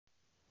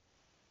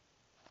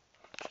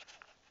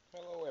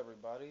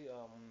everybody.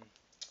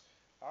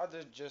 I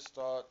just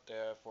thought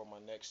that for my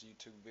next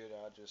YouTube video,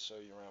 I'll just show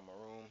you around my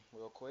room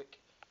real quick.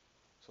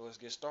 So let's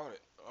get started.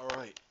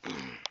 Alright.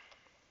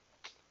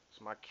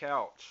 It's my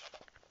couch.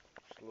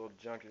 It's a little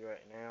junky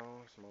right now.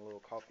 It's my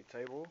little coffee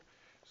table.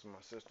 So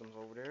my system's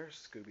over there.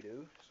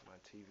 Scooby-Doo. It's my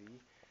TV.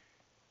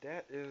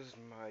 That is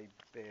my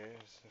bed.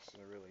 This is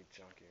a really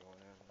junky one.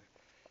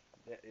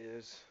 That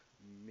is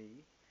me.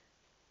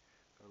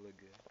 I look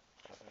good.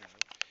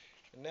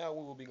 And now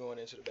we will be going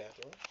into the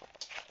bathroom.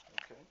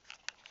 Okay.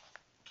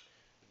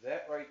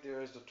 That right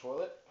there is the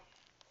toilet.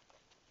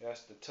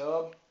 That's the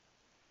tub.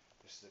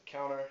 This is the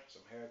counter.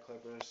 Some hair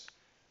clippers.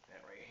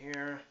 That right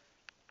here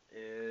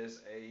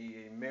is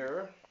a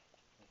mirror.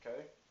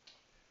 Okay.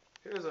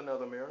 Here's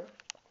another mirror.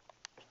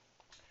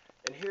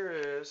 And here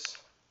is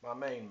my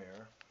main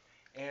mirror.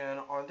 And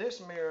on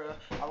this mirror,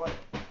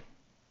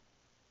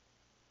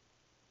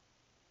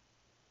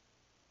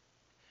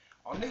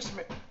 on this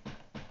mirror,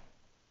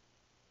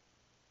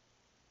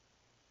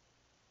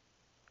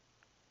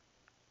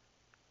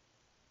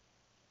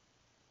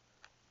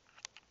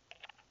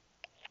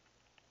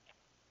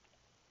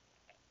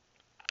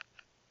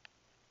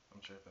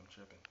 I'm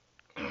tripping.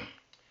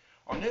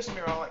 On this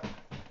mirror, I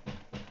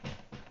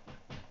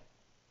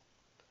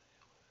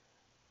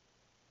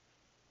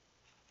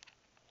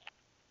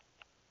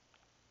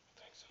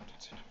think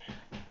something's in the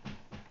mirror.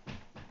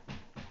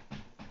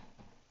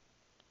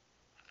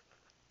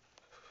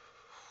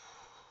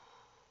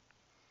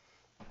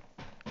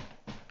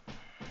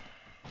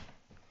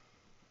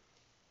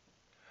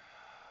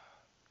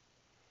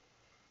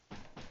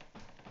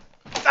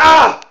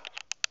 Ah!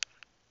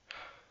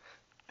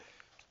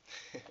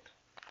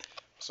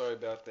 Sorry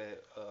about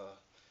that.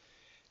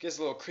 Gets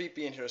a little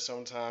creepy in here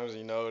sometimes,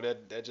 you know.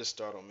 That just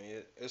startled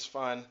me. It's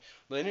fun.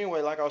 But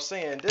anyway, like I was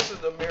saying, this is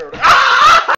the mirror. Ah!